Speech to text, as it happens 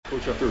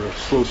Coach, after a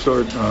slow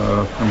start,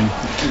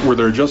 were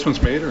there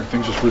adjustments made, or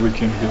things just really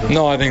came together?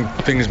 No, I think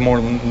things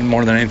more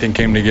than anything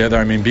came together.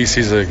 I mean,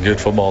 BC's a good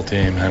football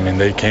team. I mean,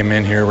 they came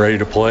in here ready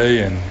to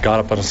play and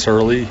got up on us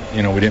early.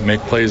 You know, we didn't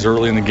make plays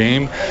early in the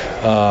game,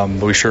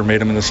 but we sure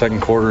made them in the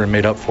second quarter and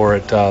made up for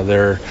it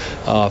there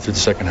through the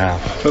second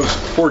half. Those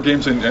 4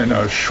 games in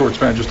a short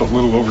span, just a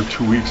little over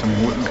 2 weeks. I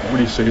mean, what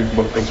do you say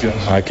about those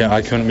guys?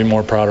 I couldn't be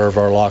more prouder of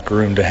our locker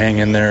room to hang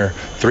in there.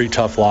 3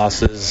 tough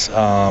losses,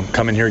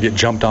 come in here, get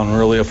jumped on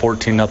really, a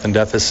 14-0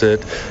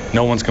 deficit.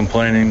 No one's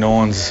complaining. No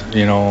one's,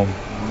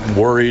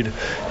 worried. You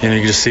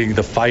can just see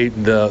the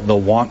fight, the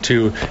want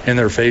to in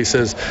their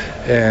faces.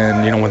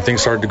 And, when things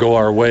started to go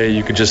our way,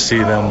 you could just see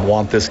them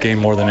want this game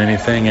more than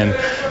anything. And,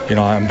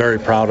 I'm very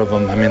proud of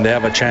them. I mean, they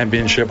have a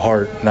championship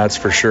heart, that's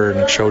for sure, and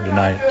it showed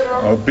tonight.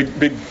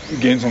 Big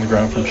gains on the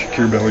ground from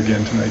Shakir Bell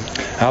again tonight.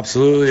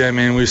 Absolutely. I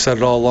mean, we said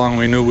it all along.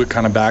 We knew what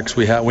kind of backs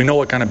we have. We know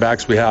what kind of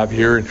backs we have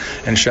here.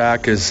 And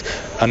Shaq is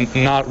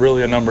not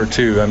really a number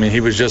 2. I mean, he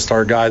was just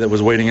our guy that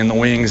was waiting in the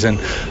wings, and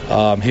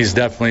he's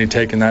definitely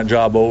taken that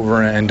job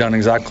over and done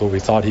exactly what we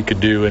thought he could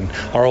do. And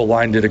our whole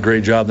line did a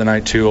great job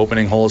tonight too,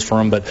 opening holes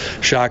for him. But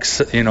Shaq,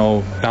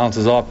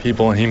 bounces off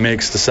people, and he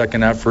makes the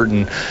second effort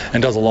and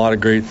does a lot of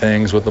great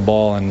things with the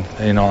ball.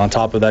 And on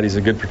top of that, he's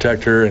a good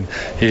protector, and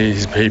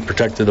he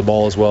protected the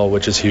ball as well,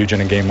 which is huge in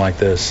a game like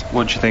this.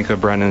 What did you think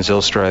of Brendan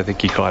Zylstra? I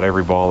think he caught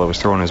every ball that was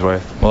thrown his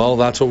way. Well,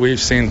 that's what we've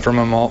seen from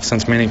him all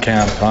since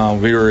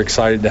minicamp. We were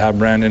excited to have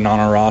Brandon on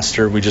our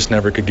roster. We just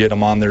never could get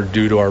him on there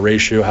due to our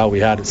ratio, how we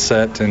had it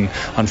set, and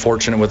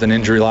unfortunate with an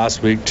injury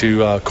last week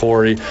to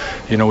Corey.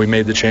 We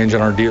made the change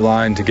on our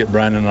D-line to get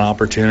Brandon an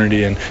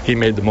opportunity, and he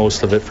made the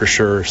most of it for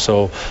sure.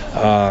 So,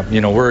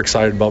 we're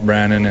excited about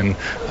Brandon and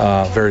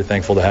very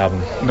thankful to have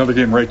him. Another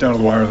game right down to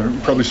the wire. There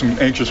were probably some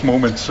anxious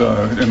moments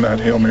in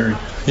that Hail Mary.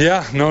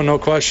 Yeah, no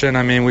question.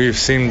 I mean, we've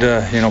seemed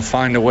to,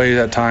 find a way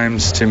at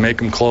times to make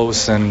them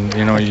close, and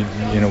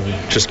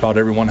just about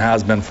everyone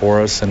has been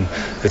for us, and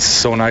it's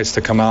so nice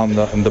to come out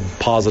in the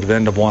positive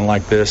end of one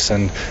like this,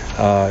 and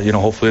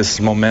hopefully this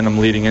is momentum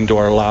leading into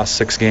our last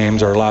 6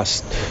 games, our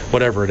last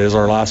whatever it is,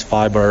 our last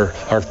 5, our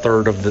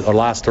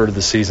last third of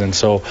the season.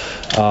 So,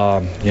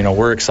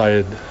 we're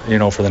excited,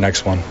 for the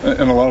next one.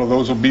 And a lot of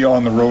those will be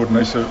on the road.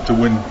 Nice to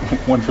win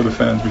one for the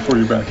fans before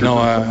you're back here.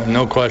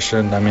 No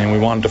question. I mean, we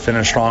wanted to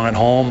finish strong at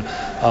home.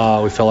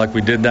 We felt like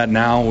we did that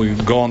now. We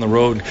go on the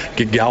road,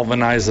 get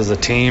galvanized as a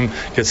team,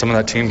 get some of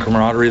that team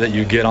camaraderie that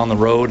you get on the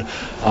road.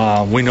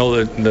 We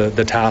know that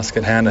the task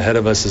at hand ahead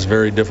of us is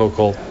very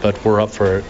difficult, but we're up for it.